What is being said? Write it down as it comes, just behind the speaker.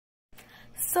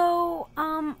So,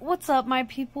 what's up, my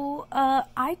people?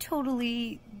 I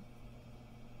totally,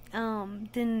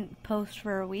 didn't post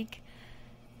for a week.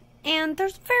 And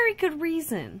there's very good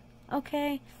reason,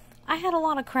 okay? I had a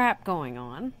lot of crap going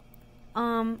on.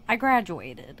 I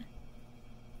graduated.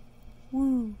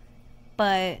 Woo.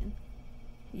 But,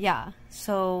 yeah,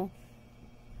 so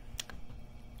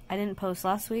I didn't post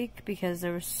last week because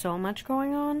there was so much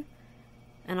going on.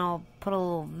 And I'll put a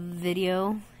little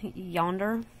video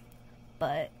yonder.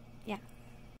 But, yeah.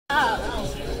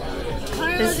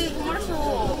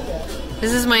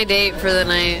 This is my date for the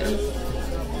night.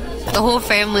 The whole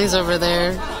family's over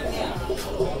there.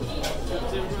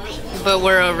 But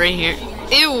we're over here.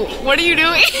 Ew, what are you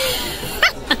doing?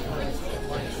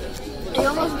 You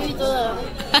almost beat the...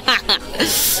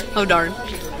 Oh, darn.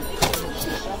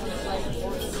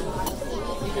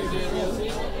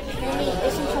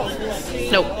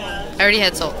 Nope. I already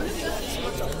had salt.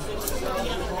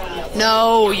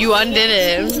 No, you undid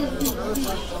it.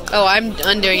 Oh, I'm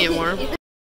undoing it more. He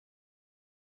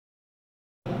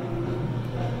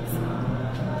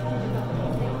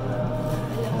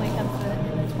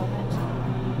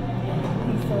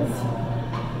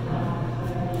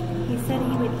said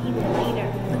he would eat it later.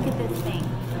 Look at this thing.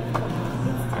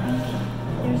 It's tiny.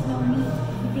 There's no meat.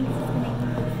 He thinks he's going to eat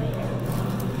this later.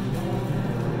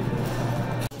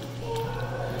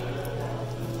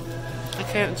 I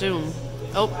can't zoom.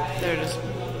 Oh, there it is.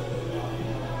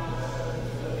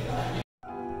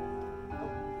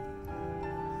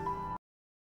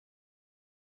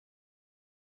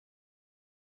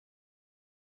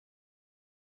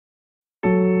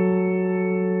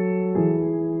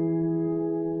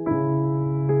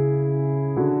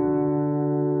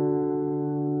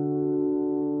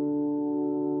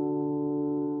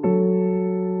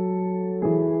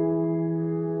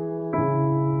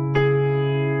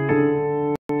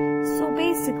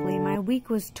 Basically, my week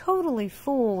was totally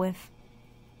full with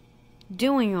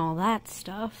doing all that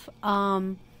stuff.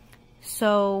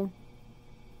 So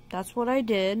that's what I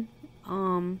did.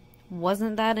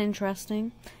 Wasn't that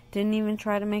interesting. Didn't even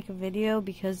try to make a video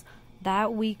because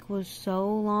that week was so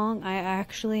long. I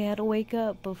actually had to wake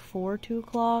up before 2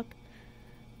 o'clock.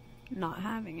 Not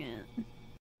having it.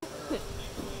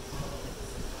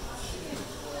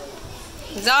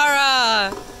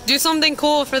 Zara! Do something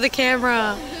cool for the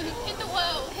camera.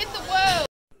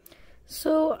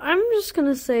 So, I'm just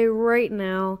gonna say right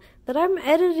now that I'm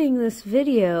editing this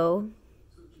video.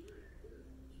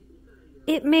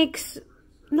 It makes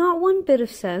not one bit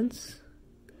of sense.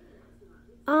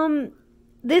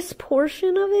 This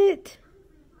portion of it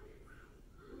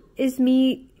is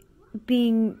me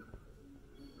being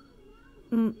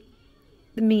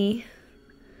me.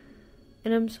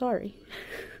 And I'm sorry.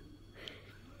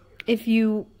 If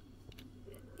you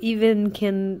even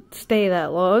can stay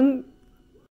that long.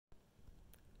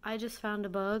 I just found a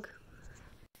bug.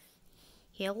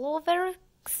 Hello, very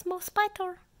small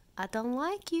spider. I don't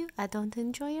like you. I don't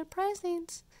enjoy your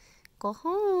presence. Go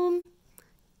home.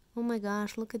 Oh my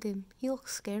gosh, look at him. He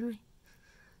looks scary.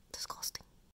 Disgusting.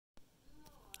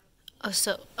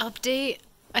 So, update.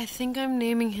 I think I'm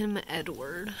naming him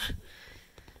Edward.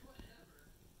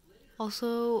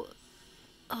 Also,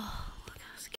 oh, look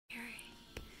how scary.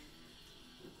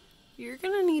 You're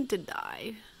gonna need to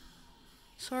die.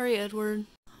 Sorry, Edward.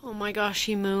 Oh my gosh,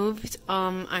 he moved.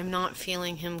 I'm not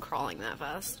feeling him crawling that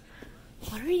fast.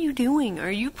 What are you doing? Are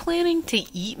you planning to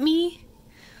eat me?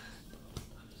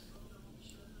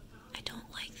 I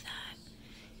don't like that.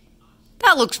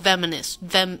 That looks venomous.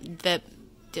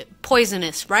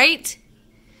 Poisonous, right?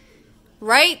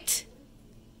 Right?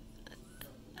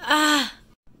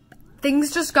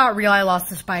 Things just got real. I lost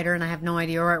the spider and I have no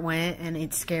idea where it went, and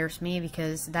it scares me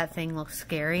because that thing looks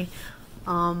scary.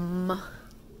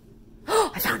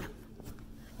 I found him.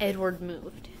 Edward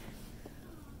moved.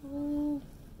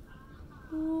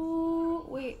 Oh,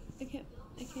 wait, I can't.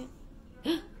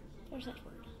 There's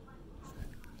Edward.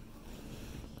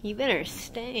 You better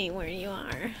stay where you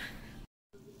are.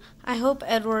 I hope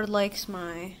Edward likes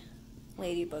my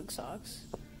ladybug socks.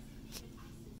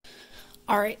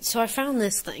 Alright, so I found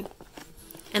this thing.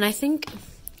 And I think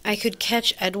I could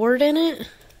catch Edward in it.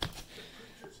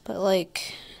 But,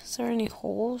 like, is there any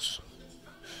holes?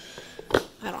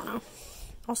 I don't know.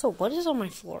 Also, what is on my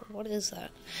floor? What is that?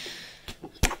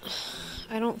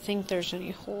 I don't think there's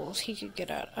any holes he could get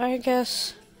out. I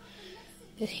guess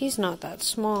he's not that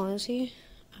small, is he?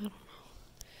 I don't know.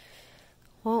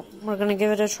 Well, we're gonna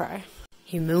give it a try.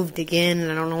 He moved again,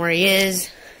 and I don't know where he is.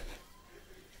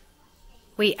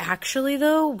 Wait, actually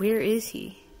though, where is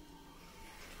he?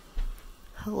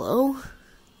 Hello?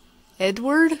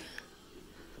 Edward?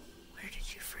 Where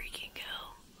did you freaking go?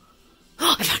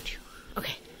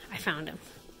 found him.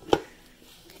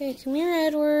 Okay, come here,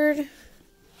 Edward.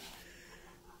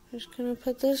 Just gonna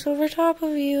put this over top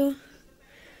of you.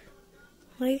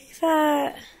 Like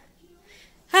that.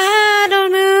 Ah,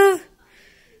 don't move.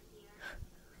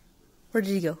 Where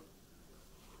did he go?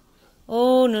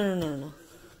 Oh, no.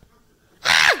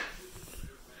 Ah!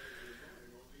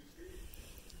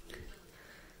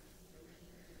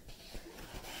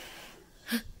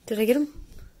 Did I get him?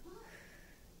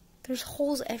 There's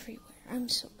holes everywhere. I'm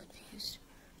so confused.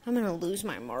 I'm gonna lose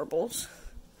my marbles.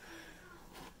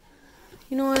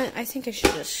 You know what? I think I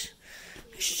should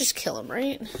just kill him,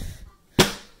 right?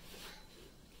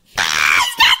 Ah,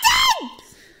 he's not dead!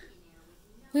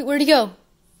 Wait, where'd he go?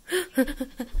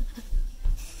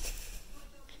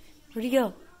 Where'd he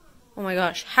go? Oh my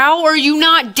gosh. How are you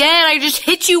not dead? I just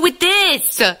hit you with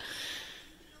this! Did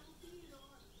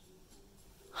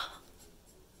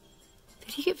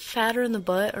he get fatter in the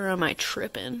butt, or am I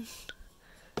tripping?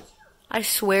 I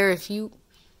swear if you...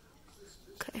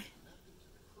 Okay.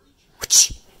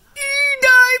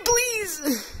 Die,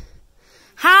 please!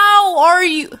 How are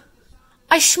you?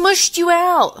 I smushed you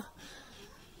out.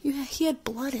 He had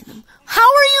blood in him. How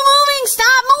are you moving?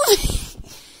 Stop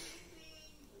moving!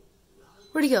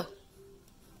 Where'd he go?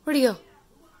 Where'd he go?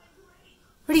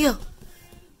 Where'd he go?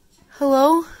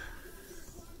 Hello?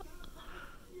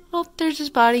 Oh, there's his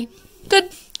body.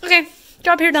 Good. Okay.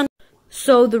 Job here done.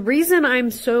 So the reason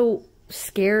I'm so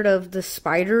scared of the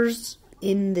spiders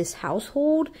in this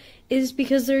household is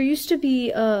because there used to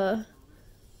be, what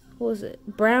was it?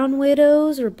 Brown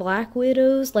widows or black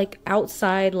widows, like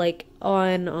outside, like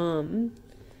on,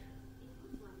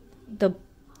 the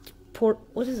port,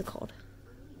 what is it called?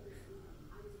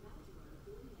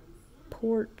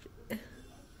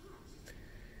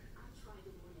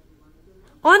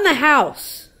 On the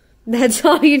house. That's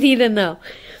all you need to know.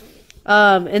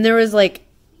 And there was like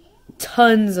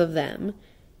tons of them.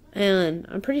 And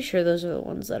I'm pretty sure those are the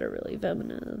ones that are really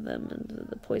venomous,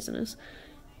 the poisonous.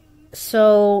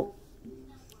 So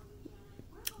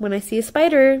when I see a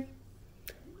spider,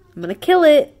 I'm gonna kill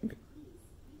it.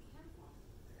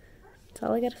 That's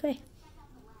all I gotta say.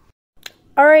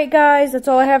 Alright guys, that's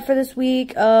all I have for this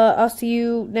week. I'll see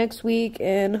you next week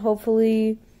and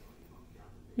hopefully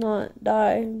not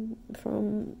die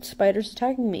from spiders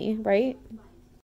attacking me, right?